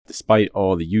Despite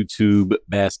all the YouTube,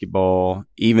 basketball,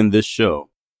 even this show,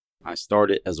 I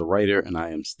started as a writer and I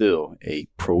am still a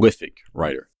prolific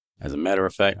writer. As a matter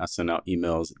of fact, I send out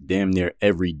emails damn near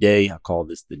every day. I call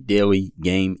this the daily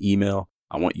game email.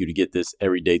 I want you to get this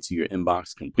every day to your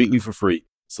inbox completely for free.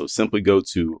 So simply go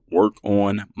to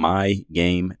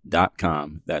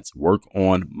workonmygame.com. That's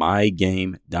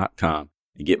workonmygame.com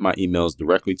and get my emails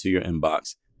directly to your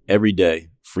inbox every day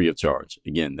free of charge.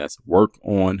 Again, that's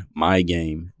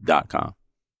workonmygame.com.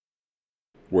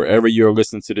 Wherever you're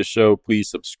listening to the show, please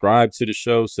subscribe to the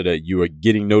show so that you are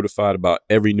getting notified about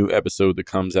every new episode that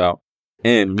comes out,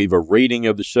 and leave a rating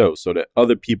of the show so that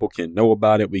other people can know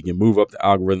about it. We can move up the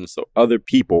algorithm so other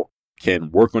people can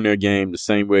work on their game the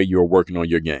same way you're working on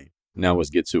your game. Now let's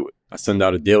get to it. I send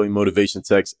out a daily motivation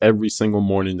text every single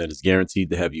morning that is guaranteed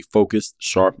to have you focused,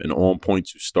 sharp, and on point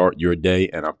to start your day.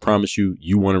 And I promise you,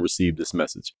 you want to receive this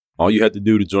message. All you have to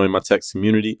do to join my text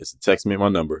community is to text me at my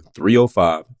number,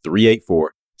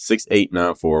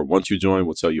 305-384-6894. Once you join,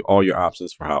 we'll tell you all your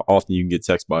options for how often you can get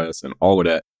text by us and all of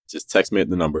that. Just text me at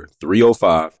the number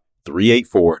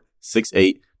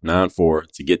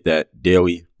 305-384-6894 to get that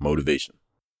daily motivation.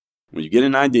 When you get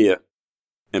an idea,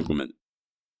 implement it.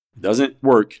 If it doesn't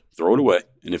work, throw it away.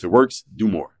 And if it works, do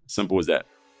more. Simple as that.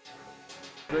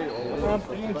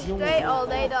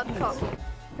 StrayAllDay.com.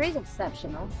 Pretty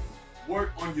exceptional.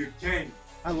 Work on your game.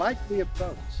 I like the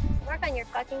approach. Work on your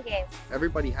fucking game.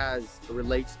 Everybody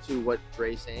relates to what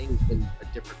Dre's saying in a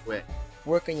different way.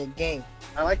 Work on your game.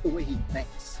 I like the way he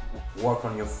thinks. Work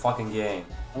on your fucking game.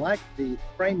 I like the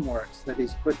frameworks that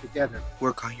he's put together.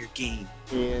 Work on your game.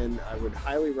 And I would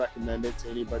highly recommend it to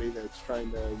anybody that's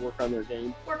trying to work on their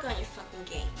game. Work on your fucking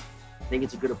game. I think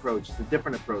it's a good approach. It's a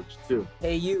different approach, too.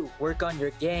 Hey, you, work on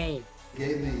your game.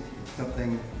 Gave me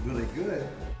something really good.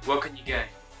 Work on your game.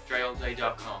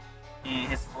 StrayAllDay.com. And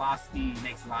his philosophy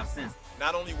makes a lot of sense.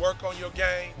 Not only work on your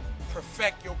game,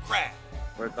 perfect your craft.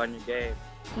 Work on your game.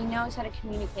 He knows how to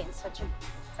communicate in such a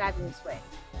fabulous way.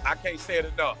 I can't say it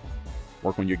enough.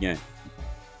 Work on your game.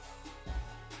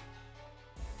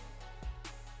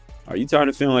 Are you tired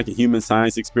of feeling like a human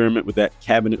science experiment with that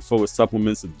cabinet full of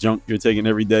supplements of junk you're taking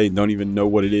every day and don't even know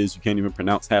what it is? You can't even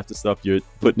pronounce half the stuff you're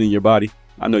putting in your body.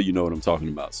 I know you know what I'm talking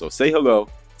about. So say hello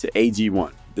to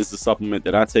AG1. This is a supplement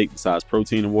that I take besides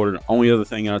protein and water. The only other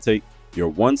thing I take, your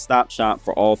one-stop shop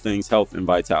for all things health and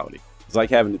vitality. It's like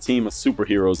having a team of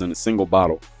superheroes in a single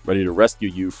bottle, ready to rescue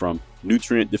you from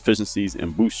nutrient deficiencies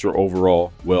and boost your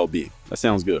overall well-being. That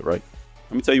sounds good, right?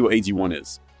 Let me tell you what AG1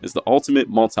 is. It's the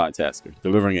ultimate multitasker,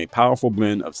 delivering a powerful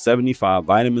blend of 75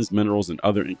 vitamins, minerals, and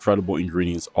other incredible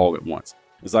ingredients all at once.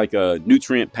 It's like a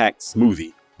nutrient-packed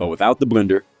smoothie, but without the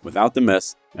blender, without the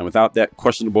mess, and without that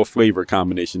questionable flavor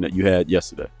combination that you had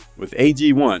yesterday. With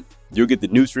AG1, you'll get the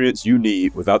nutrients you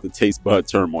need without the taste bud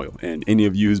turmoil. And any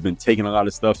of you who's been taking a lot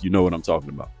of stuff, you know what I'm talking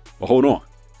about. But hold on,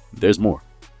 there's more.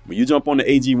 When you jump on the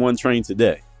AG1 train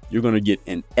today, you're going to get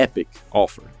an epic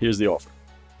offer. Here's the offer.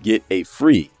 Get a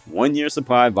free 1-year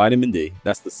supply of vitamin D.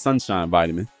 That's the sunshine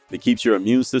vitamin that keeps your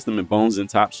immune system and bones in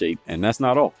top shape. And that's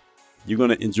not all. You're going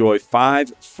to enjoy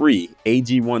 5 free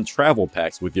AG1 travel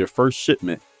packs with your first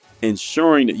shipment,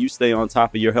 ensuring that you stay on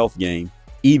top of your health game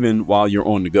even while you're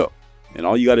on the go. And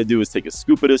all you got to do is take a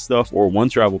scoop of this stuff or 1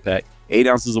 travel pack, 8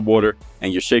 ounces of water,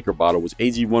 and your shaker bottle, which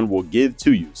AG1 will give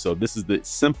to you. So this is the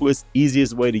simplest,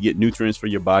 easiest way to get nutrients for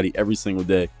your body every single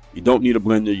day. You don't need a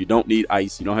blender. You don't need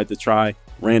ice. You don't have to try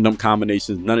random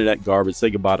combinations. None of that garbage.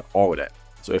 Say goodbye to all of that.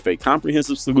 So if a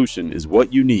comprehensive solution is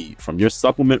what you need from your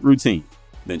supplement routine,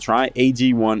 then try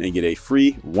AG1 and get a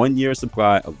free 1-year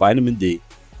supply of vitamin D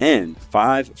and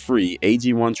 5 free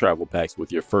AG1 travel packs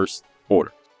with your first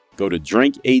order. Go to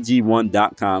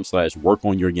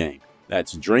drinkag1.com/workonyourgame.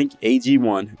 That's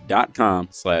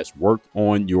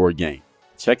drinkag1.com/workonyourgame.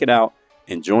 Check it out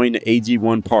and join the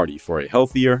AG1 party for a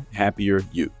healthier, happier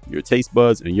you. Your taste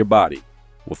buds and your body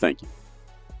will thank you.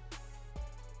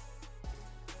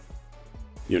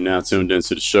 You're now tuned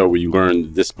into the show where you learn the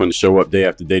discipline to show up day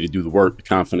after day to do the work, the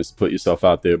confidence to put yourself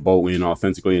out there boldly and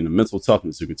authentically, and the mental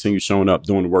toughness to continue showing up,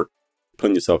 doing the work,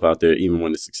 putting yourself out there even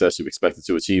when the success you expected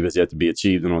to achieve has yet to be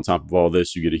achieved. And on top of all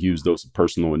this, you get a huge dose of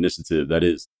personal initiative. That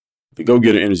is the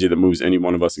go-getter energy that moves any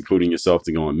one of us, including yourself,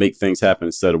 to go and make things happen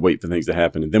instead of wait for things to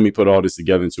happen. And then we put all this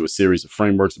together into a series of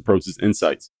frameworks, approaches,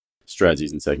 insights,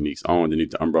 strategies, and techniques, all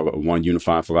underneath the umbrella of one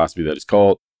unified philosophy that is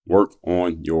called Work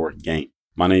on Your Game.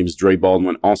 My name is Dre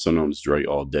Baldwin, also known as Dre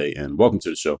All Day, and welcome to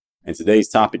the show. And today's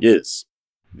topic is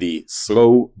the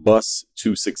slow bus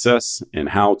to success and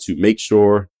how to make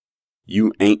sure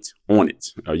you ain't on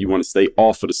it. You want to stay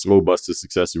off of the slow bus to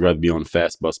success. You'd rather be on the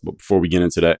fast bus. But before we get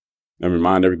into that, And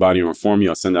remind everybody or inform you,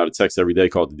 I'll send out a text every day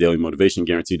called the Daily Motivation,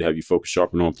 guaranteed to have you focus,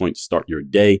 sharp, and on point to start your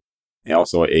day. And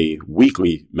also a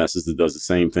weekly message that does the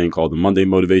same thing called the Monday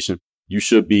Motivation. You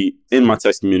should be in my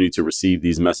text community to receive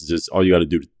these messages. All you got to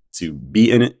do to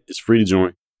be in it is free to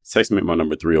join. Text me at my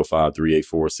number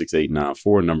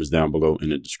 305-384-6894. Numbers down below in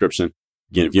the description.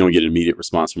 Again, if you don't get an immediate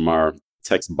response from our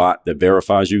text bot that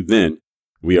verifies you, then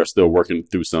we are still working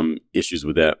through some issues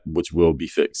with that, which will be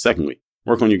fixed. Secondly,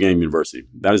 Work on Your Game University.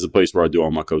 That is the place where I do all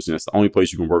my coaching. That's the only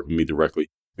place you can work with me directly.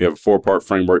 We have a 4-part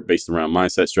framework based around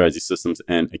mindset, strategy, systems,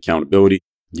 and accountability.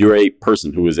 You're a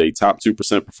person who is a top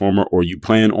 2% performer, or you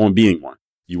plan on being one.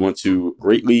 You want to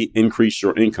greatly increase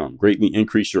your income, greatly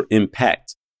increase your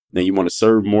impact. Then you want to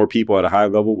serve more people at a high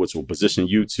level, which will position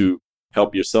you to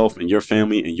help yourself and your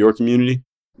family and your community.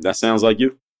 That sounds like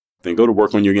you? Then go to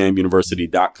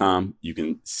workonyourgameuniversity.com. You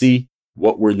can see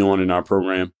what we're doing in our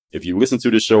program. If you listen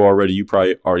to this show already, you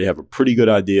probably already have a pretty good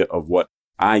idea of what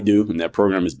I do. And that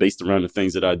program is based around the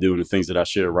things that I do and the things that I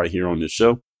share right here on this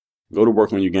show. Go to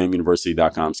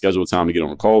workonyourgameuniversity.com. Schedule a time to get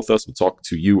on a call with us. We'll talk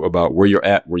to you about where you're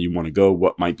at, where you want to go,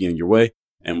 what might be in your way.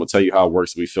 And we'll tell you how it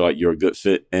works. We feel like you're a good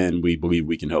fit and we believe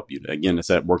we can help you. Again, that's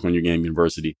at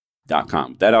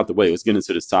workonyourgameuniversity.com. With that out the way, let's get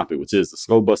into this topic, which is the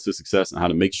slow bus to success and how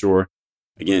to make sure,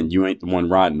 again, you ain't the one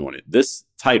riding on it. This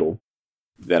title,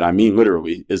 that I mean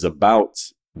literally, is about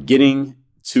getting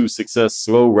to success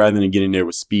slow rather than getting there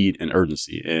with speed and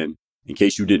urgency. And in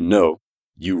case you didn't know,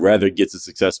 you rather get to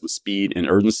success with speed and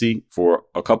urgency for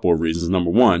a couple of reasons. Number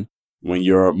one, when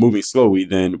you're moving slowly,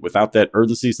 then without that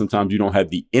urgency, sometimes you don't have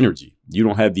the energy. You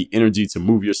don't have the energy to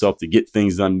move yourself to get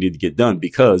things done you need to get done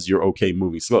because you're okay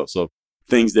moving slow. So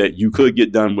things that you could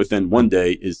get done within one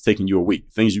day is taking you a week.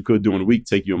 Things you could do in a week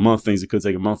take you a month. Things that could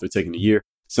take a month are taking a year,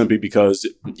 simply because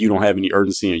you don't have any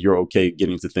urgency and you're okay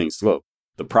getting to things slow.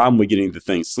 The problem with getting to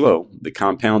things slow, the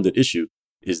compounded issue,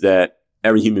 is that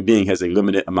every human being has a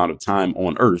limited amount of time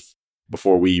on earth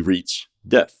before we reach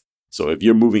death. So if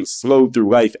you're moving slow through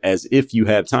life as if you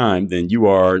have time, then you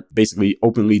are basically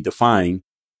openly defying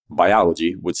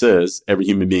biology, which says every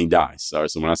human being dies. All right,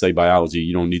 so when I say biology,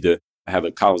 you don't need to have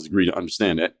a college degree to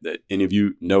understand that any of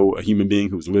you know a human being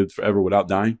who's lived forever without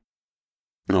dying?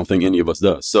 I don't think any of us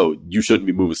does. So you shouldn't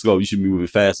be moving slow. You should be moving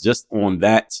fast just on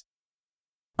that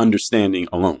understanding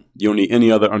alone. You don't need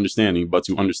any other understanding but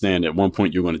to understand at one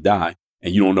point you're going to die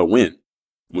and you don't know when,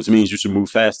 which means you should move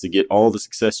fast to get all the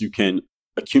success you can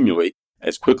accumulate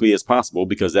as quickly as possible,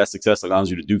 because that success allows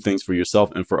you to do things for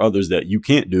yourself and for others that you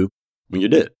can't do when you're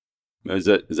dead. Is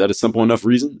that a simple enough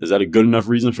reason? Is that a good enough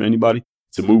reason for anybody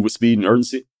to move with speed and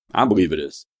urgency? I believe it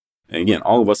is. And again,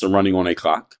 all of us are running on a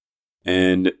clock,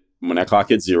 and when that clock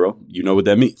hits zero, you know what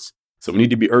that means. So we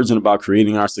need to be urgent about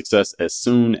creating our success as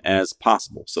soon as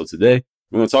possible. So today,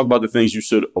 we're going to talk about the things you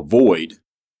should avoid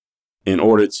in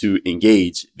order to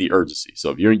engage the urgency. So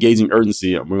if you're engaging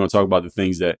urgency, we're going to talk about the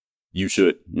things that you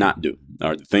should not do,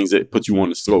 or the things that put you on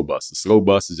the slow bus. The slow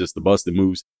bus is just the bus that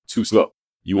moves too slow.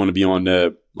 You want to be on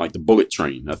the bullet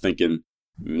train. I think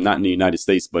not in the United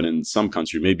States, but in some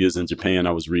country, maybe it's in Japan.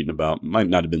 I was reading about, might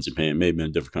not have been Japan, maybe been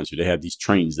a different country. They have these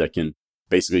trains that can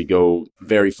basically go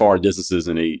very far distances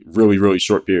in a really, really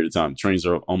short period of time. Trains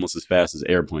are almost as fast as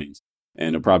airplanes,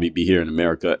 and they'll probably be here in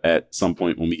America at some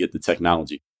point when we get the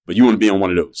technology. But you want to be on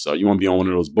one of those. So you want to be on one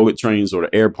of those bullet trains or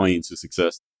the airplane to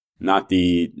success, not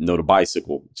the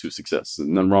bicycle to success.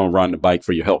 Nothing wrong with riding a bike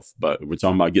for your health, but if we're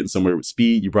talking about getting somewhere with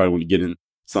speed, you probably want to get in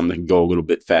something that can go a little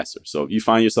bit faster. So if you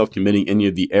find yourself committing any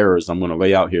of the errors I'm going to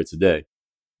lay out here today,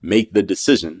 make the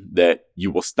decision that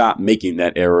you will stop making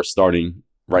that error starting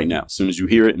right now. As soon as you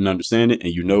hear it and understand it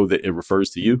and you know that it refers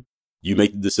to you, you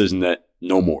make the decision that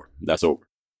no more. That's over.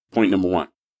 Point number one.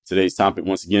 Today's topic,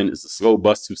 once again, is the slow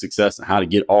bus to success and how to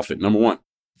get off it. Number one,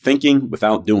 thinking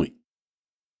without doing.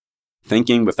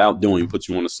 Thinking without doing puts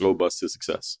you on a slow bus to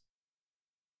success.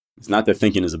 It's not that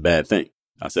thinking is a bad thing.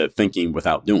 I said thinking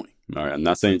without doing. All right. I'm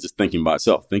not saying just thinking by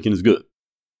itself. Thinking is good.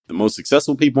 The most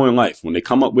successful people in life, when they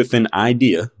come up with an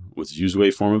idea, which is usually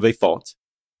a form of a thought,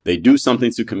 they do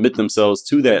something to commit themselves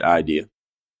to that idea,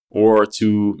 or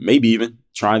to maybe even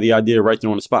try the idea right there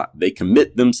on the spot. They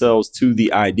commit themselves to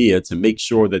the idea to make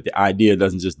sure that the idea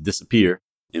doesn't just disappear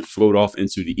and float off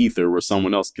into the ether where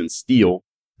someone else can steal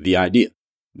the idea.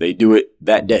 They do it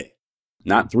that day,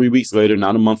 not 3 weeks later,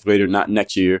 not a month later, not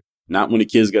next year, not when the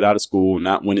kids get out of school,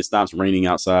 not when it stops raining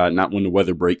outside, not when the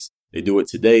weather breaks. They do it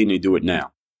today and they do it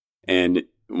now. And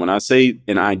when I say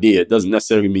an idea, it doesn't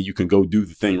necessarily mean you can go do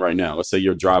the thing right now. Let's say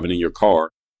you're driving in your car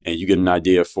and you get an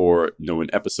idea for, an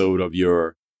episode of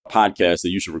your podcast that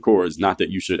you should record. It's not that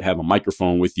you should have a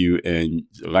microphone with you and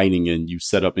lighting and you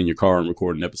set up in your car and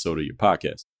record an episode of your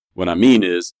podcast. What I mean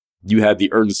is You have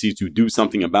the urgency to do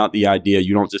something about the idea.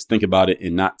 You don't just think about it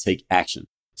and not take action.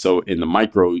 So in the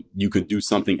micro, you could do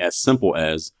something as simple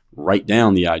as write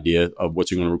down the idea of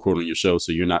what you're going to record on your show.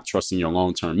 So you're not trusting your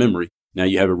long-term memory. Now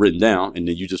you have it written down, and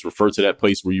then you just refer to that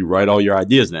place where you write all your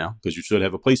ideas down, because you should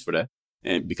have a place for that.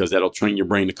 And because that'll train your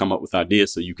brain to come up with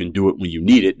ideas so you can do it when you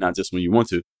need it, not just when you want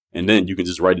to. And then you can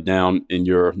just write it down in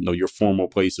your formal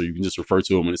place, or you can just refer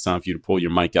to it when it's time for you to pull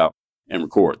your mic out and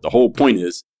record. The whole point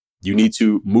is you need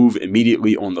to move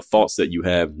immediately on the thoughts that you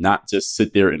have, not just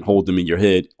sit there and hold them in your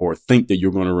head or think that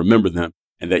you're going to remember them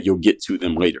and that you'll get to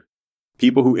them later.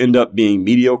 People who end up being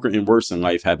mediocre and worse in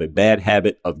life have a bad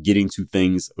habit of getting to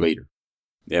things later.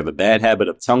 They have a bad habit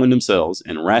of telling themselves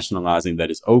and rationalizing that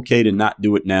it's okay to not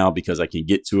do it now because I can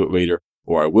get to it later,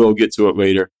 or I will get to it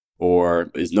later,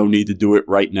 or there's no need to do it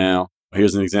right now.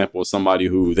 Here's an example of somebody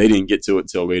who they didn't get to it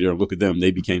until later. Look at them. They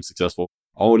became successful.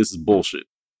 All of this is bullshit.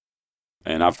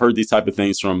 And I've heard these type of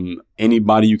things from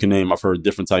anybody you can name. I've heard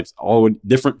different types, all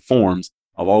different forms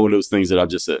of all of those things that I've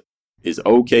just said. It's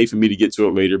okay for me to get to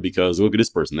it later because look at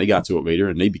this person. They got to it later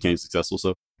and they became successful.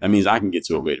 So that means I can get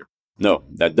to it later. No,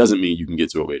 that doesn't mean you can get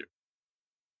to it later.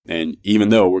 And even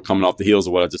though we're coming off the heels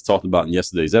of what I just talked about in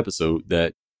yesterday's episode,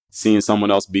 that seeing someone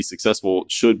else be successful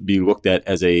should be looked at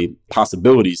as a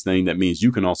possibilities thing. That means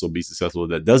you can also be successful.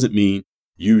 That doesn't mean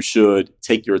you should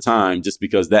take your time just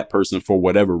because that person, for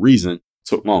whatever reason,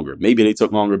 took longer. Maybe they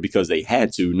took longer because they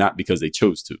had to, not because they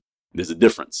chose to. There's a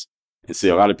difference. And see,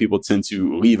 a lot of people tend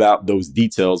to leave out those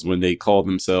details when they call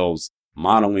themselves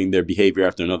modeling their behavior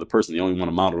after another person. They only want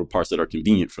to model the parts that are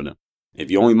convenient for them. If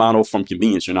you only model from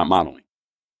convenience, you're not modeling.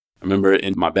 I remember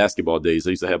in my basketball days,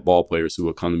 I used to have ball players who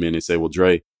would come to me and they say, well,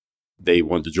 Dre, they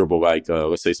want to dribble like,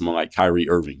 let's say someone like Kyrie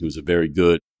Irving, who's very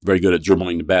good at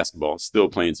dribbling the basketball, still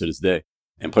playing to this day.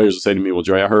 And players would say to me, well,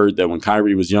 Dre, I heard that when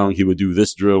Kyrie was young, he would do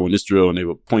this drill and this drill. And they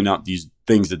would point out these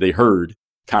things that they heard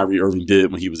Kyrie Irving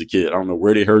did when he was a kid. I don't know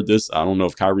where they heard this. I don't know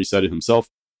if Kyrie said it himself,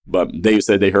 but they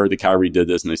said they heard that Kyrie did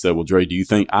this. And they said, well, Dre, do you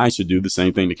think I should do the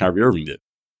same thing that Kyrie Irving did?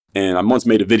 And I once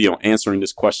made a video answering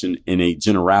this question in a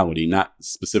generality, not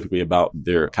specifically about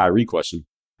their Kyrie question,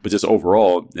 but just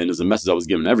overall. And there's a message I was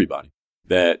giving everybody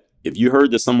that if you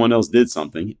heard that someone else did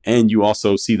something and you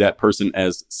also see that person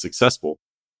as successful,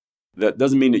 that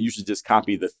doesn't mean that you should just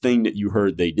copy the thing that you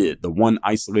heard they did, the one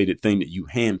isolated thing that you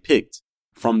handpicked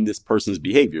from this person's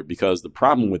behavior, because the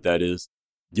problem with that is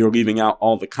you're leaving out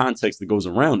all the context that goes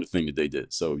around the thing that they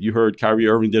did. So you heard Kyrie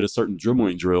Irving did a certain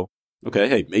dribbling drill. Okay,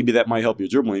 hey, maybe that might help your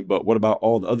dribbling, but what about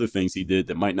all the other things he did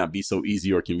that might not be so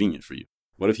easy or convenient for you?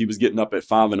 What if he was getting up at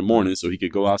 5 a.m. so he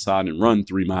could go outside and run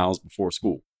 3 miles before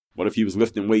school? What if he was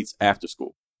lifting weights after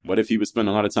school? What if he would spend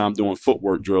a lot of time doing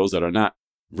footwork drills that are not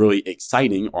really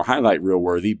exciting or highlight reel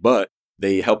worthy, but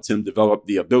they helped him develop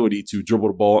the ability to dribble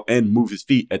the ball and move his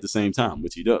feet at the same time,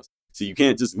 which he does. So you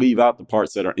can't just leave out the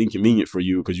parts that are inconvenient for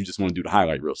you because you just want to do the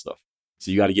highlight reel stuff.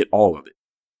 So you got to get all of it.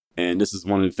 And this is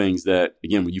one of the things that,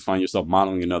 again, when you find yourself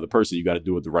modeling another person, you got to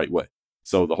do it the right way.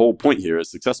 So the whole point here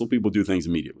is successful people do things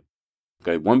immediately.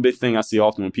 Okay. One big thing I see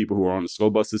often when people who are on the slow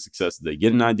bus to success, they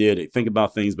get an idea, they think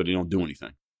about things, but they don't do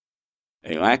anything.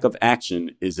 A lack of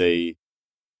action is a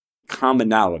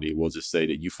commonality, we'll just say,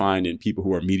 that you find in people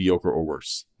who are mediocre or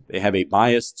worse. They have a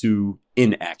bias to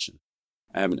inaction.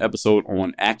 I have an episode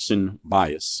on action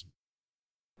bias.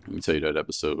 Let me tell you that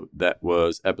episode. That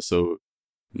was episode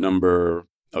number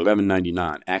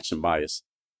 1199, action bias.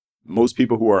 Most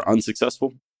people who are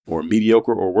unsuccessful or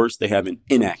mediocre or worse, they have an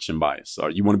inaction bias. Or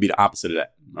you want to be the opposite of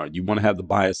that. Or you want to have the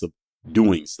bias of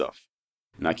doing stuff.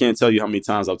 And I can't tell you how many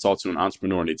times I've talked to an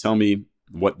entrepreneur and they tell me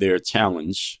what their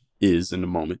challenge is in the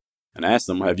moment. And I ask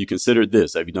them, have you considered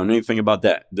this? Have you done anything about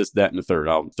that? This, that, and the third.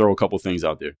 I'll throw a couple things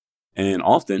out there. And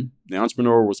often the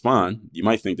entrepreneur will respond. You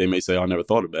might think they may say, I never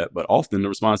thought of that. But often the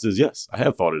response is, yes, I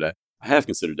have thought of that. I have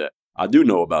considered that. I do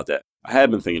know about that. I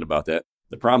have been thinking about that.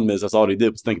 The problem is that's all they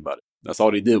did was think about it. That's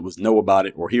all they did was know about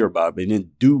it or hear about it. But they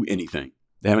didn't do anything.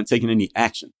 They haven't taken any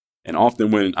action. And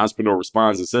often when an entrepreneur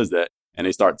responds and says that, and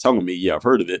they start telling me, yeah, I've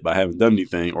heard of it, but I haven't done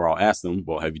anything, or I'll ask them,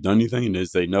 well, have you done anything? And they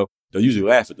say no. They'll usually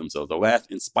laugh at themselves. They'll laugh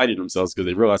in spite of themselves because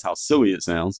they realize how silly it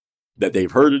sounds that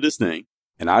they've heard of this thing.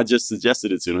 And I just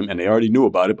suggested it to them and they already knew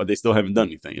about it, but they still haven't done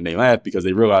anything. And they laugh because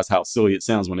they realize how silly it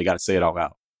sounds when they got to say it out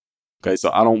loud. Okay,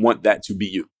 so I don't want that to be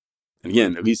you. And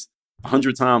again, at least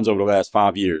 100 times over the last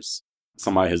 5 years,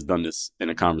 somebody has done this in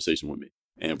a conversation with me.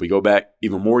 And if we go back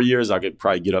even more years, I could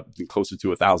probably get up closer to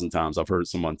 1,000 times. I've heard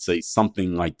someone say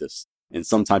something like this in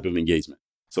some type of engagement.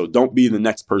 So don't be the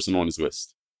next person on this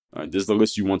list. All right, this is the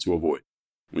list you want to avoid.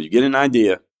 When you get an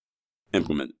idea,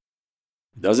 implement it.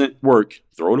 It doesn't work,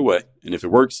 throw it away. And if it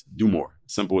works, do more.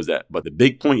 Simple as that. But the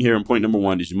big point here and point number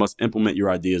one is you must implement your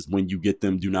ideas when you get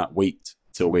them. Do not wait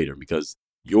till later, because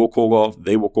you'll cool off,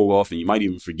 they will cool off, and you might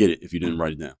even forget it if you didn't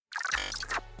write it down.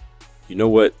 You know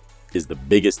what is the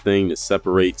biggest thing that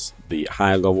separates the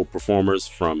high level performers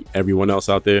from everyone else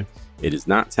out there? It is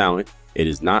not talent. It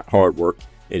is not hard work.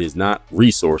 It is not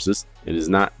resources. It is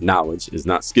not knowledge. It is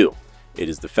not skill. It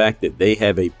is the fact that they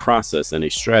have a process and a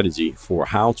strategy for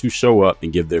how to show up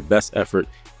and give their best effort,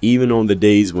 even on the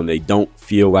days when they don't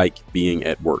feel like being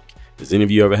at work. Does any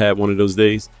of you ever have one of those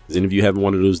days? Does any of you have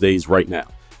one of those days right now?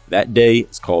 That day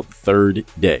is called the third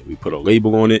day. We put a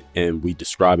label on it and we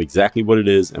describe exactly what it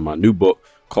is in my new book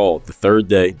called The Third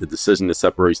Day, The Decision That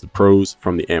Separates the Pros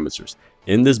from the Amateurs.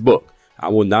 In this book, I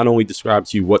will not only describe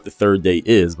to you what the third day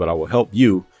is, but I will help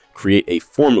you create a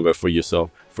formula for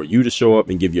yourself for you to show up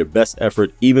and give your best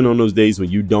effort, even on those days when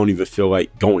you don't even feel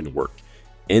like going to work.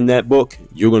 In that book,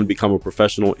 you're going to become a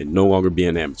professional and no longer be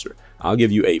an amateur. I'll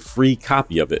give you a free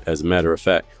copy of it. As a matter of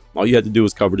fact, all you have to do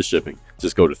is cover the shipping.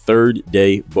 Just go to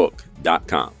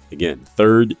thirddaybook.com. Again,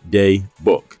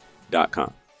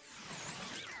 thirddaybook.com.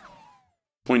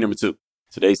 Point number two.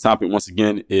 Today's topic, once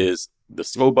again, is the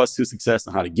slow bus to success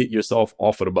and how to get yourself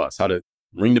off of the bus, how to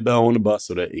ring the bell on the bus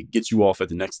so that it gets you off at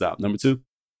the next stop. Number two,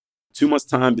 too much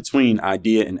time between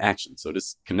idea and action. So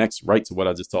this connects right to what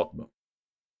I just talked about.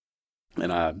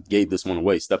 And I gave this one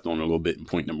away, stepped on it a little bit in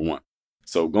point number one.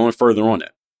 So going further on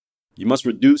that, you must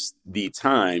reduce the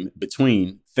time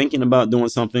between thinking about doing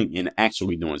something and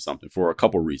actually doing something for a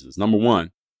couple reasons. Number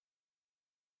one,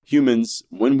 humans,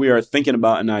 when we are thinking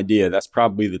about an idea, that's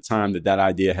probably the time that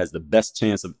idea has the best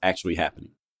chance of actually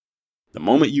happening. The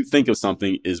moment you think of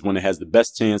something is when it has the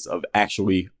best chance of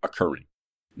actually occurring.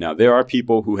 Now, there are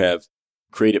people who have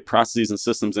created processes and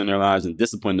systems in their lives and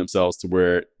disciplined themselves to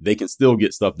where they can still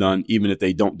get stuff done, even if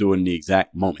they don't do it in the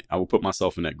exact moment. I will put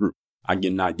myself in that group. I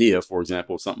get an idea, for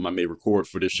example, of something I may record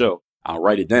for this show. I'll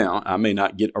write it down. I may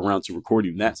not get around to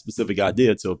recording that specific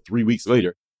idea till 3 weeks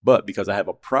later, but because I have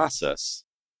a process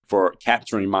for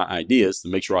capturing my ideas to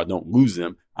make sure I don't lose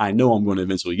them, I know I'm going to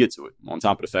eventually get to it. On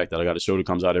top of the fact that I got a show that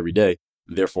comes out every day,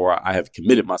 therefore I have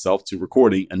committed myself to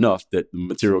recording enough that the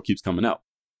material keeps coming out.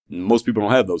 Most people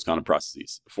don't have those kind of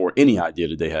processes for any idea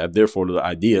that they have. Therefore, the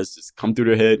ideas just come through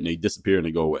their head and they disappear and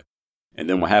they go away. And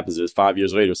then what happens is 5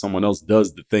 years later, someone else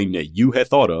does the thing that you had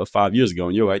thought of 5 years ago.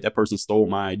 And you're like, that person stole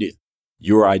my idea.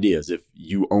 Your idea, as if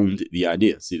you owned the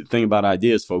idea. See, the thing about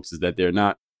ideas, folks, is that they're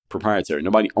not proprietary.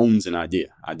 Nobody owns an idea.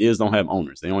 Ideas don't have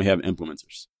owners. They only have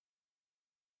implementers.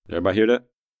 Did everybody hear that?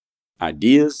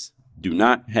 Ideas do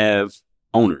not have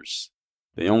owners.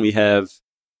 They only have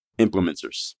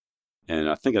implementers. And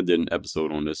I think I did an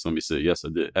episode on this. Let me see. Yes, I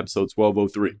did. Episode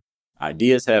 1203.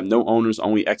 Ideas have no owners,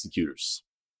 only executors.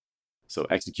 So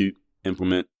execute,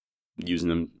 implement, using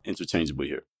them interchangeably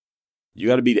here. You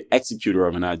got to be the executor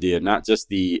of an idea, not just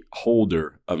the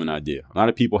holder of an idea. A lot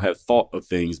of people have thought of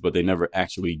things, but they never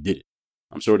actually did it.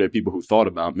 I'm sure there are people who thought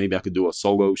about, maybe I could do a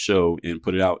solo show and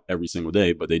put it out every single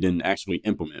day, but they didn't actually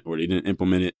implement, or they didn't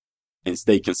implement it and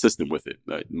stay consistent with it.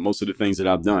 Like most of the things that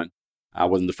I've done, I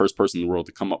wasn't the first person in the world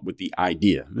to come up with the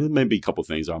idea. Maybe a couple of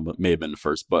things I may have been the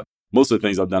first, but most of the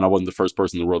things I've done, I wasn't the first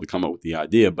person in the world to come up with the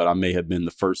idea, but I may have been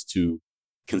the first to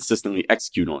consistently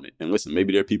execute on it. And listen,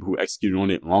 maybe there are people who executed on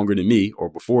it longer than me or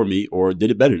before me or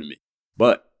did it better than me.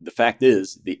 But the fact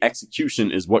is, the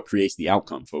execution is what creates the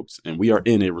outcome, folks. And we are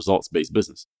in a results-based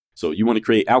business. So you want to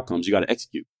create outcomes, you got to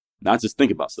execute, not just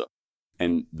think about stuff.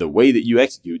 And the way that you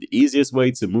execute, the easiest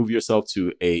way to move yourself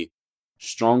to a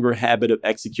stronger habit of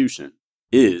execution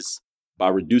is by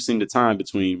reducing the time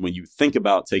between when you think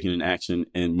about taking an action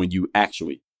and when you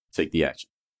actually take the action.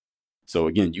 So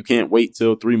again, you can't wait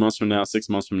till 3 months from now, 6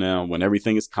 months from now, when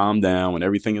everything is calmed down, when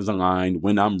everything is aligned,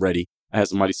 when I'm ready. I had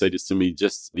somebody say this to me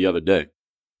just the other day.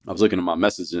 I was looking at my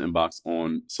message inbox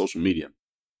on social media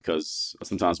because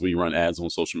sometimes we run ads on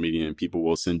social media and people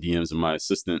will send DMs and my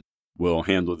assistant will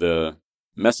handle the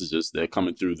messages that are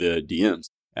coming through the DMs.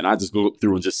 And I just go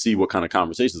through and just see what kind of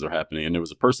conversations are happening. And there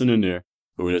was a person in there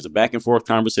who there's a back and forth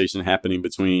conversation happening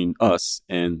between us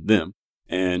and them.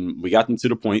 And we got them to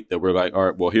the point that we're like, all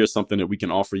right, well, here's something that we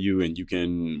can offer you. And you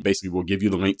can basically, we'll give you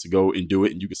the link to go and do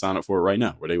it. And you can sign up for it right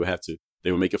now, where they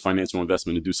would make a financial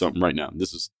investment to do something right now. And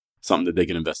this is something that they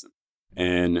can invest in.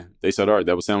 And they said, all right,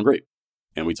 that would sound great.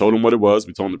 And we told them what it was.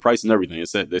 We told them the price and everything. They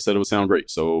said it would sound great.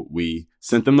 So we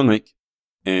sent them the link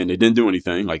and they didn't do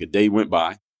anything. Like a day went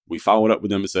by. We followed up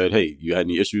with them and said, hey, you had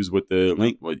any issues with the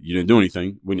link? Well, you didn't do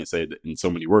anything. We didn't say it in so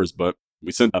many words, but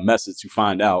we sent a message to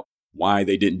find out why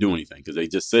they didn't do anything, because they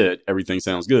just said everything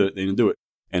sounds good. They didn't do it.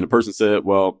 And the person said,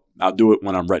 well, I'll do it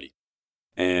when I'm ready.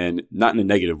 And not in a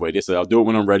negative way. They say, I'll do it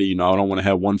when I'm ready. I don't want to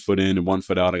have one foot in and one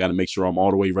foot out. I got to make sure I'm all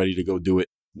the way ready to go do it.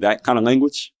 That kind of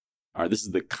language. All right, this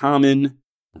is the common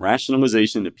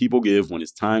rationalization that people give when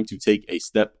it's time to take a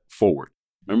step forward.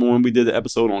 Remember when we did the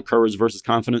episode on courage versus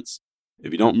confidence?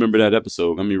 If you don't remember that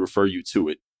episode, let me refer you to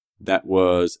it. That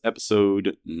was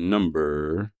episode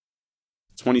number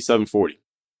 2740.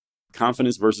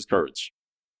 Confidence versus courage.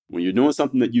 When you're doing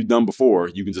something that you've done before,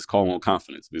 you can just call on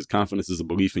confidence, because confidence is a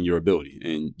belief in your ability,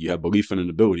 and you have belief in an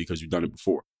ability because you've done it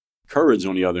before. Courage,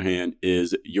 on the other hand,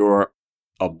 is your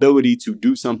ability to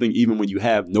do something even when you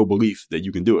have no belief that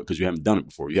you can do it because you haven't done it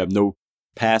before. You have no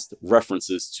past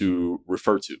references to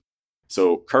refer to.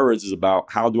 So courage is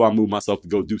about, how do I move myself to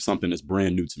go do something that's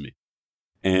brand new to me?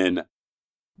 And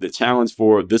the challenge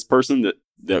for this person,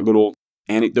 that little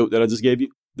anecdote that I just gave you,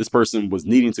 this person was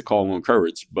needing to call on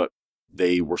courage, but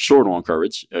they were short on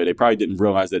courage. They probably didn't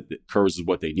realize that courage is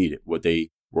what they needed. What they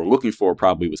were looking for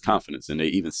probably was confidence. And they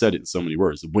even said it in so many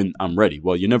words. When I'm ready.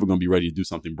 Well, you're never going to be ready to do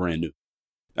something brand new.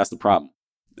 That's the problem,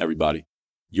 everybody.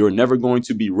 You're never going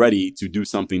to be ready to do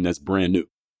something that's brand new.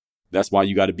 That's why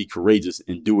you got to be courageous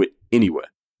and do it anyway.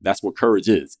 That's what courage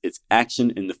is. It's action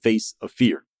in the face of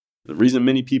fear. The reason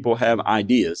many people have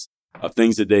ideas of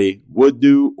things that they would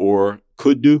do or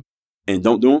could do and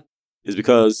don't do them is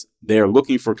because they are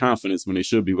looking for confidence when they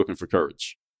should be looking for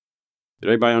courage. Did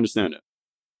everybody understand that?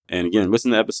 And again,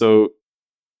 listen to episode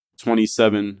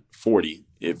 2740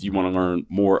 if you want to learn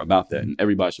more about that. And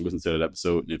everybody should listen to that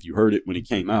episode. And if you heard it when it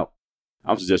came out,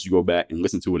 I would suggest you go back and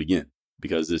listen to it again,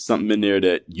 because there's something in there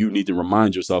that you need to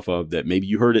remind yourself of that maybe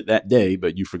you heard it that day,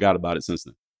 but you forgot about it since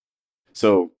then.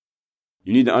 So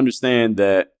you need to understand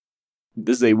that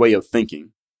this is a way of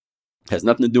thinking. It has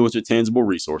nothing to do with your tangible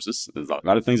resources. There's a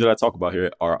lot of things that I talk about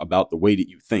here are about the way that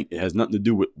you think. It has nothing to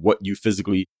do with what you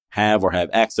physically have or have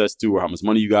access to or how much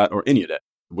money you got or any of that,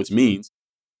 which means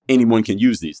anyone can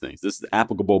use these things. This is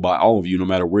applicable by all of you, no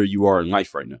matter where you are in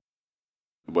life right now.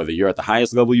 Whether you're at the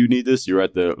highest level, you need this. You're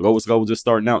at the lowest level, just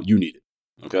starting out, you need it.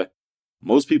 Okay.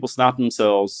 Most people stop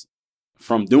themselves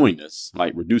from doing this,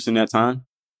 like reducing that time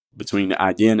between the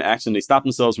idea and the action. They stop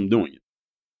themselves from doing it.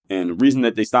 And the reason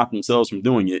that they stop themselves from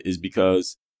doing it is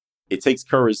because it takes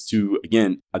courage to,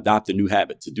 again, adopt a new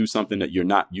habit, to do something that you're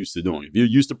not used to doing. If you're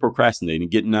used to procrastinating,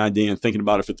 getting an idea and thinking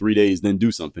about it for 3 days, then do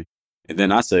something. And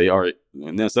then I say, all right,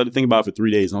 and then instead of thinking about it for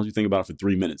 3 days, as long as you think about it for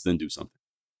 3 minutes, then do something.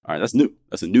 All right, that's new.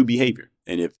 That's a new behavior.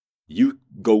 And if you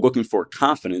go looking for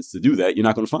confidence to do that, you're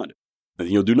not going to find it. And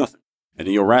then you'll do nothing. And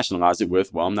then you'll rationalize it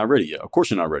with, well, I'm not ready yet. Of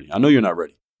course you're not ready. I know you're not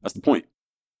ready. That's the point.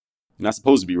 You're not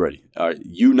supposed to be ready.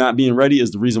 You not being ready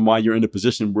is the reason why you're in a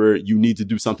position where you need to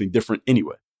do something different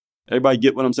anyway. Everybody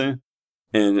get what I'm saying?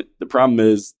 And the problem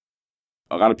is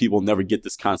a lot of people never get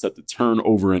this concept to turn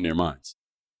over in their minds.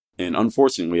 And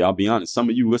unfortunately, I'll be honest, some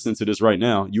of you listening to this right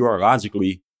now, you are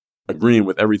logically agreeing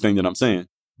with everything that I'm saying,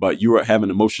 but you haven't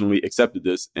emotionally accepted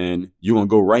this, and you're going to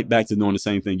go right back to doing the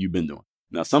same thing you've been doing.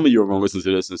 Now, some of you are going to listen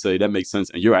to this and say, that makes sense,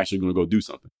 and you're actually going to go do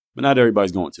something. But not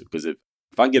everybody's going to, because if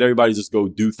I get everybody to just go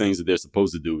do things that they're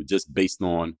supposed to do just based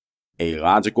on a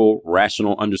logical,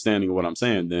 rational understanding of what I'm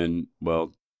saying, then,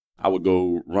 well, I would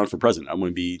go run for president. I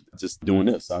wouldn't be just doing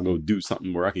this. I'll go do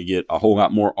something where I could get a whole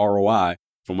lot more ROI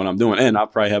from what I'm doing. And I'll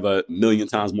probably have 1,000,000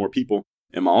 times more people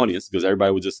in my audience, because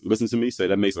everybody would just listen to me, say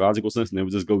that makes logical sense, and they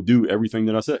would just go do everything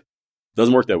that I say.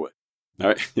 Doesn't work that way. All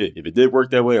right. If it did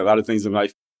work that way, a lot of things in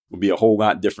life would be a whole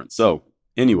lot different. So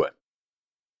anyway,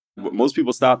 most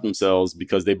people stop themselves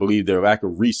because they believe their lack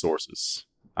of resources.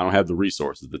 I don't have the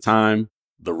resources, the time,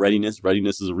 the readiness.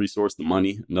 Readiness is a resource, the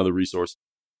money, another resource.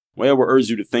 The way I would urge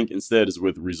you to think instead is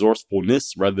with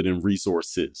resourcefulness rather than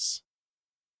resources.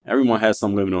 Everyone has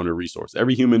some limit on their resource.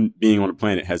 Every human being on the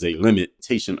planet has a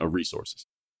limitation of resources.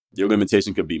 Your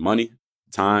limitation could be money,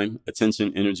 time,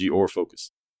 attention, energy, or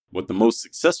focus. What the most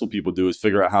successful people do is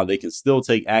figure out how they can still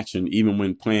take action even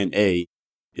when plan A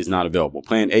is not available.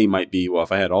 Plan A might be, well,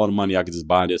 if I had all the money, I could just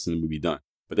buy this and we'd be done.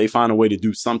 But they find a way to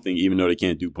do something even though they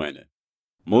can't do plan A.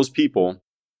 Most people,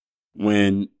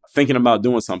 when thinking about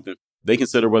doing something, they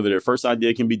consider whether their first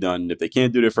idea can be done. And if they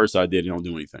can't do their first idea, they don't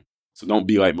do anything. So don't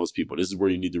be like most people. This is where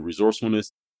you need the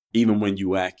resourcefulness, even when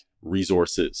you lack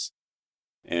resources.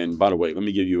 And by the way, let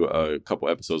me give you a couple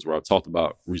episodes where I've talked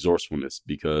about resourcefulness,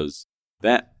 because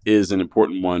that is an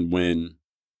important one when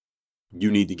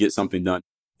you need to get something done.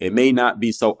 It may not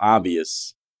be so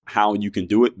obvious how you can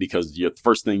do it because the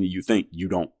first thing that you think, you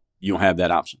don't have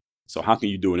that option. So how can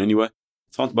you do it anyway?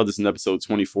 I talked about this in episode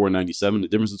 2497. The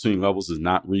difference between levels is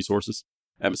not resources.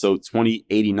 Episode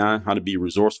 2089, how to be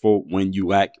resourceful when you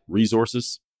lack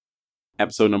resources.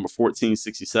 Episode number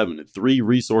 1467, the 3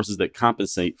 resources that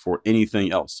compensate for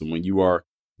anything else. So when you are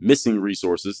missing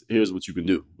resources, here's what you can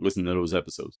do. Listen to those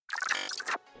episodes.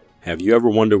 Have you ever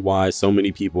wondered why so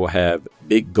many people have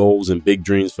big goals and big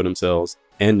dreams for themselves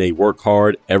and they work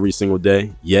hard every single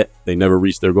day, yet they never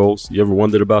reach their goals? You ever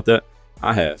wondered about that?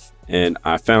 I have. And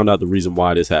I found out the reason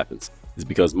why this happens is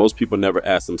because most people never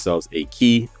ask themselves a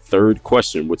key third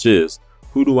question, which is,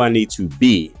 who do I need to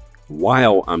be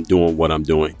while I'm doing what I'm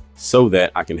doing so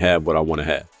that I can have what I want to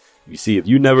have? You see, if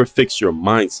you never fix your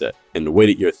mindset and the way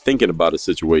that you're thinking about a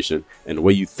situation and the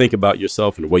way you think about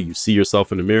yourself and the way you see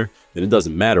yourself in the mirror, then it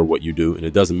doesn't matter what you do and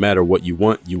it doesn't matter what you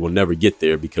want. You will never get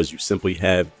there because you simply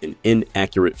have an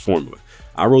inaccurate formula.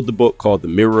 I wrote the book called The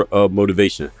Mirror of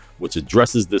Motivation, which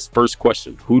addresses this first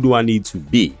question. Who do I need to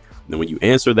be? And when you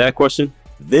answer that question,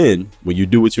 then when you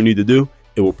do what you need to do,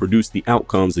 it will produce the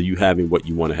outcomes of you having what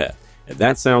you want to have. If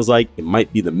that sounds like it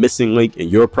might be the missing link in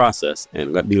your process,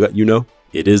 and let me let you know,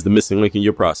 it is the missing link in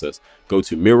your process. Go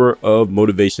to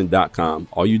mirrorofmotivation.com.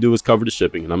 All you do is cover the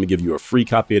shipping, and I'm going to give you a free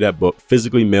copy of that book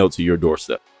physically mailed to your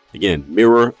doorstep. Again,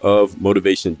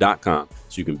 mirrorofmotivation.com.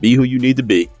 So you can be who you need to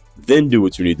be, then do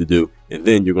what you need to do, and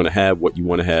then you're going to have what you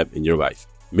want to have in your life.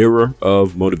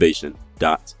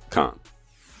 Mirrorofmotivation.com.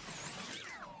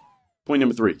 Point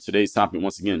number 3. Today's topic,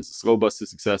 once again, is the slow bus to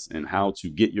success and how to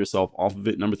get yourself off of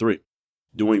it. Number 3,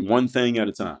 doing one thing at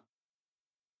a time.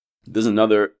 There's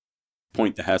another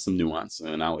point that has some nuance,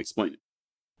 and I'll explain it.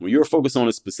 When you're focused on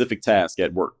a specific task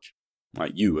at work,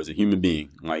 like you as a human being,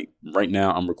 like right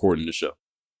now I'm recording the show,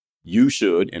 you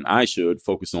should and I should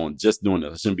focus on just doing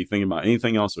this. I shouldn't be thinking about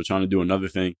anything else or trying to do another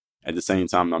thing at the same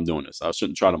time that I'm doing this. I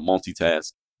shouldn't try to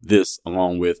multitask this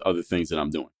along with other things that I'm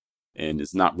doing. And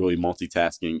it's not really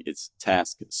multitasking, it's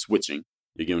task switching.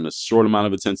 You're giving a short amount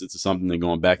of attention to something and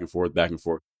going back and forth, back and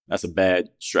forth. That's a bad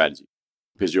strategy,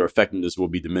 because your effectiveness will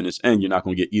be diminished and you're not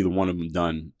going to get either one of them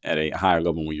done at a higher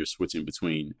level when you're switching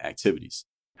between activities.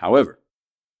 However,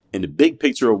 in the big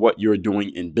picture of what you're doing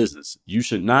in business, you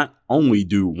should not only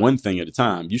do one thing at a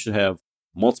time. You should have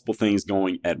multiple things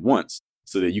going at once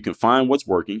so that you can find what's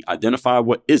working, identify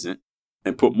what isn't,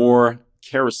 and put more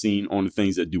kerosene on the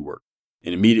things that do work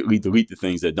and immediately delete the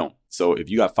things that don't. So if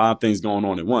you got 5 things going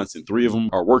on at once and 3 of them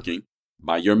are working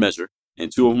by your measure,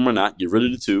 and 2 of them are not, get rid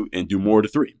of the 2 and do more of the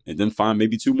 3. And then find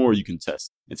maybe 2 more you can test.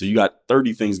 And so you got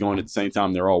 30 things going at the same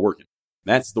time. They're all working.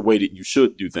 That's the way that you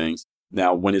should do things.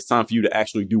 Now, when it's time for you to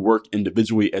actually do work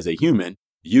individually as a human,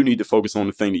 you need to focus on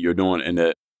the thing that you're doing and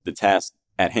the task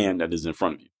at hand that is in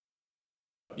front of you.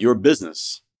 Your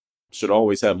business should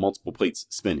always have multiple plates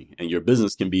spinning. And your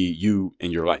business can be you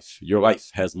and your life. Your life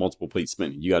has multiple plates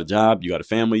spinning. You got a job, you got a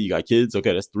family, you got kids.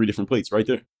 Okay, that's 3 different plates right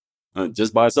there.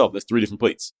 Just by itself, that's 3 different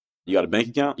plates. You got a bank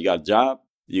account, you got a job,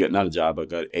 you got not a job, but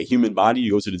got a human body,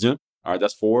 you go to the gym. All right,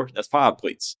 that's 4, that's 5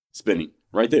 plates spinning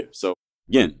right there. So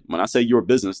again, when I say your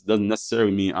business, it doesn't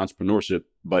necessarily mean entrepreneurship,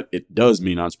 but it does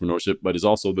mean entrepreneurship, but it's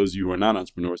also those of you who are not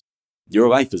entrepreneurs. Your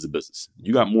life is a business.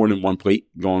 You got more than one plate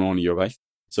going on in your life.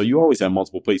 So you always have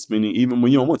multiple plates spinning even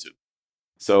when you don't want to.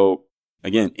 So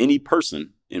again, any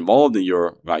person involved in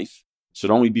your life should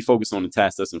only be focused on the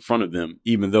task that's in front of them,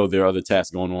 even though there are other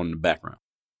tasks going on in the background.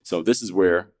 So this is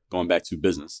where, going back to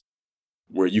business,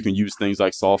 where you can use things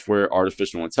like software,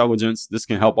 artificial intelligence. This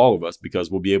can help all of us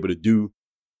because we'll be able to do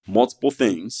multiple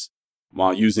things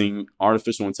while using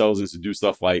artificial intelligence to do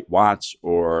stuff like watch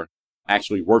or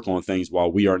actually work on things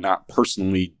while we are not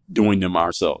personally doing them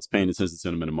ourselves, paying attention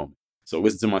to them in a moment. So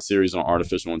listen to my series on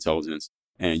artificial intelligence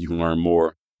and you can learn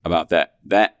more about that.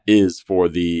 That is for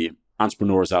the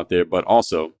entrepreneurs out there, but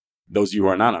also those of you who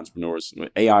are not entrepreneurs.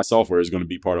 AI software is going to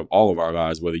be part of all of our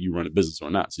lives, whether you run a business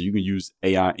or not. So you can use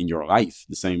AI in your life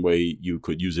the same way you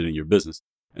could use it in your business.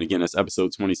 And again, that's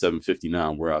episode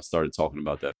 2759 where I started talking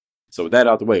about that. So with that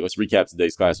out the way, let's recap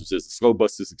today's class, which is the slow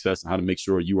bus to success and how to make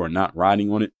sure you are not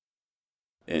riding on it.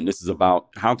 And this is about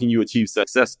how can you achieve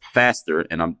success faster?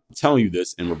 And I'm telling you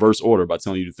this in reverse order by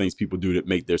telling you the things people do that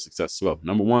make their success slow.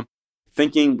 Number 1,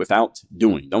 thinking without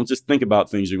doing. Don't just think about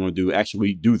things you're going to do.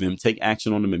 Actually do them. Take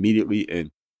action on them immediately and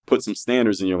put some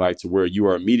standards in your life to where you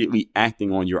are immediately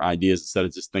acting on your ideas instead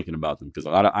of just thinking about them. Because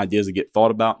a lot of ideas that get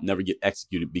thought about never get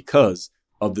executed because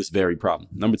of this very problem.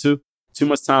 Number 2, too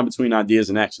much time between ideas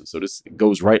and action. So this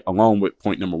goes right along with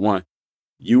point number 1.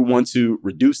 You want to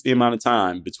reduce the amount of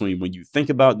time between when you think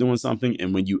about doing something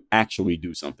and when you actually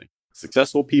do something.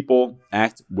 Successful people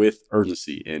act with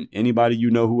urgency, and anybody you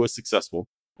know who is successful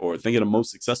or think of the most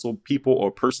successful people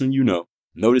or person you know,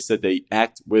 notice that they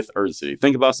act with urgency. They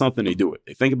think about something, they do it.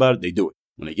 They think about it, they do it.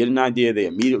 When they get an idea, they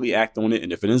immediately act on it.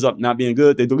 And if it ends up not being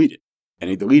good, they delete it. And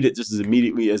they delete it just as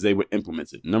immediately as they would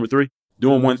implement it. Number 3,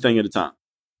 doing one thing at a time.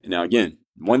 And now again,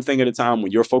 one thing at a time,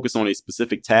 when you're focused on a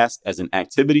specific task as an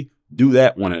activity, do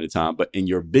that one at a time. But in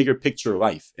your bigger picture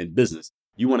life and business,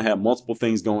 you want to have multiple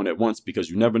things going at once because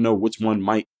you never know which one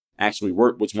might actually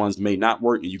work, which ones may not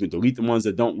work. And you can delete the ones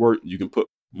that don't work. You can put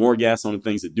more gas on the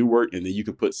things that do work. And then you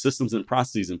can put systems and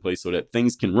processes in place so that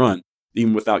things can run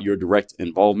even without your direct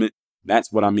involvement.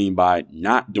 That's what I mean by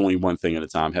not doing one thing at a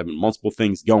time, having multiple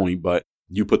things going, but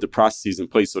you put the processes in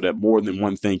place so that more than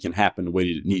one thing can happen the way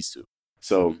that it needs to.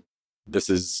 So this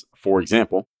is, for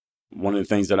example, one of the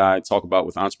things that I talk about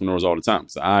with entrepreneurs all the time.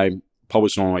 So I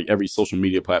publish on like every social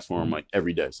media platform, like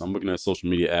every day. So I'm looking at social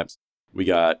media apps. We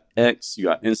got X, you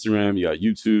got Instagram, you got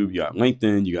YouTube, you got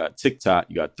LinkedIn, you got TikTok,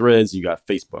 you got Threads, you got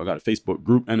Facebook. I got a Facebook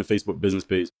group and a Facebook business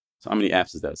page. So how many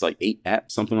apps is that? It's like 8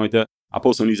 apps, something like that. I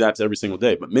post on these apps every single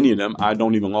day, but many of them I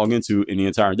don't even log into in the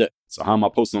entire day. So how am I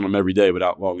posting on them every day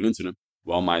without logging into them?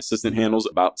 Well, my assistant handles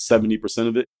about 70%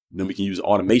 of it. Then we can use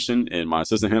automation, and my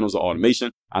assistant handles the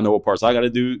automation. I know what parts I got to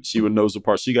do. She knows what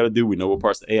parts she got to do. We know what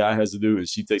parts the AI has to do, and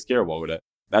she takes care of all of that.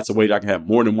 That's a way that I can have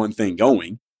more than one thing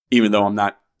going, even though I'm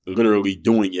not literally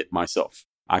doing it myself.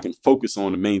 I can focus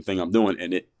on the main thing I'm doing,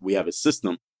 and we have a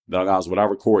system that allows what I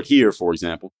record here, for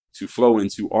example, to flow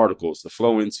into articles, to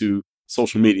flow into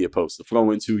social media posts, to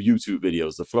flow into YouTube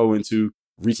videos, to flow into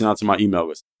reaching out to my email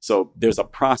list. So there's a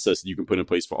process that you can put in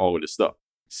place for all of this stuff.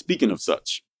 Speaking of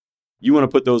such, you want to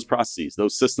put those processes,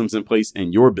 those systems in place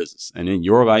in your business and in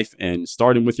your life, and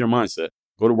starting with your mindset.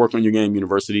 Go to Work on Your Game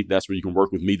University. That's where you can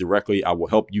work with me directly. I will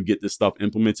help you get this stuff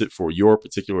implemented for your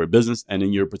particular business and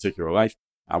in your particular life.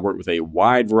 I work with a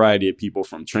wide variety of people,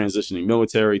 from transitioning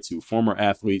military to former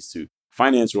athletes to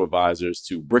financial advisors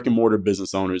to brick and mortar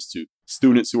business owners to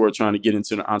students who are trying to get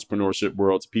into the entrepreneurship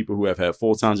world to people who have had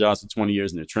full-time jobs for 20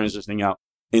 years and they're transitioning out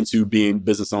into being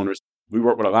business owners. We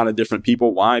work with a lot of different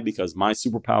people. Why? Because my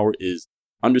superpower is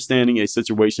understanding a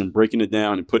situation, breaking it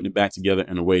down, and putting it back together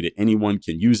in a way that anyone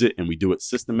can use it. And we do it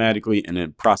systematically and in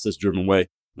a process-driven way,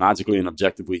 logically and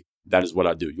objectively. That is what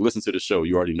I do. You listen to the show,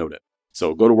 you already know that.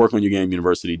 So go to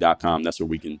workonyourgameuniversity.com. That's where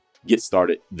we can get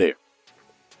started there.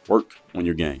 Work on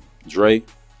your game. Dre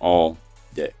all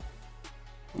day.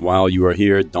 While you are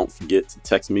here, don't forget to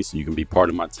text me so you can be part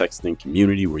of my texting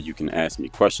community where you can ask me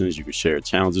questions. You can share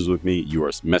challenges with me. You are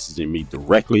messaging me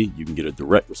directly. You can get a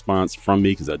direct response from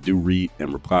me because I do read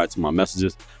and reply to my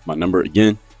messages. My number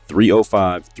again,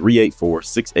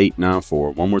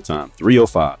 305-384-6894. One more time,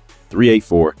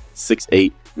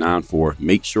 305-384-6894.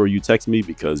 Make sure you text me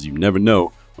because you never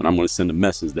know when I'm going to send a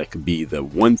message that could be the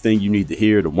one thing you need to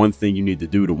hear, the one thing you need to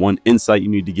do, the one insight you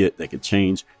need to get that could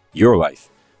change your life.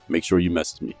 Make sure you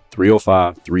message me,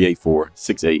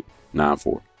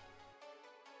 305-384-6894.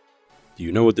 Do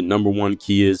you know what the number one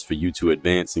key is for you to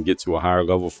advance and get to a higher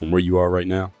level from where you are right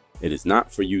now? It is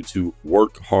not for you to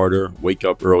work harder, wake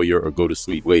up earlier, or go to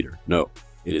sleep later. No,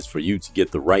 it is for you to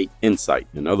get the right insight.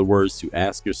 In other words, to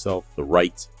ask yourself the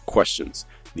right questions.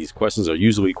 These questions are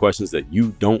usually questions that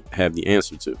you don't have the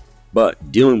answer to,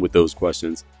 but dealing with those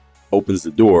questions opens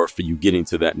the door for you getting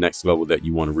to that next level that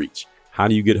you want to reach. How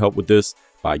do you get help with this?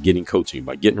 By getting coaching,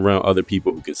 by getting around other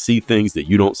people who can see things that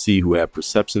you don't see, who have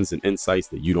perceptions and insights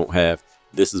that you don't have.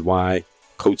 This is why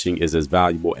coaching is as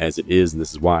valuable as it is. And this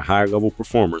is why higher level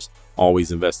performers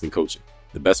always invest in coaching.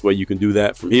 The best way you can do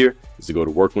that from here is to go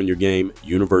to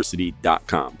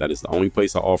workonyourgameuniversity.com. That is the only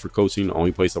place I offer coaching, the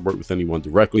only place I work with anyone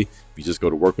directly. If you just go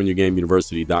to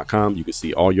workonyourgameuniversity.com, you can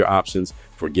see all your options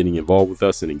for getting involved with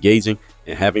us and engaging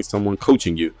and having someone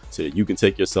coaching you so that you can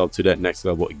take yourself to that next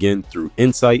level again through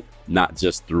insight, not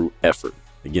just through effort.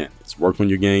 Again, it's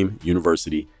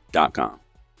workonyourgameuniversity.com.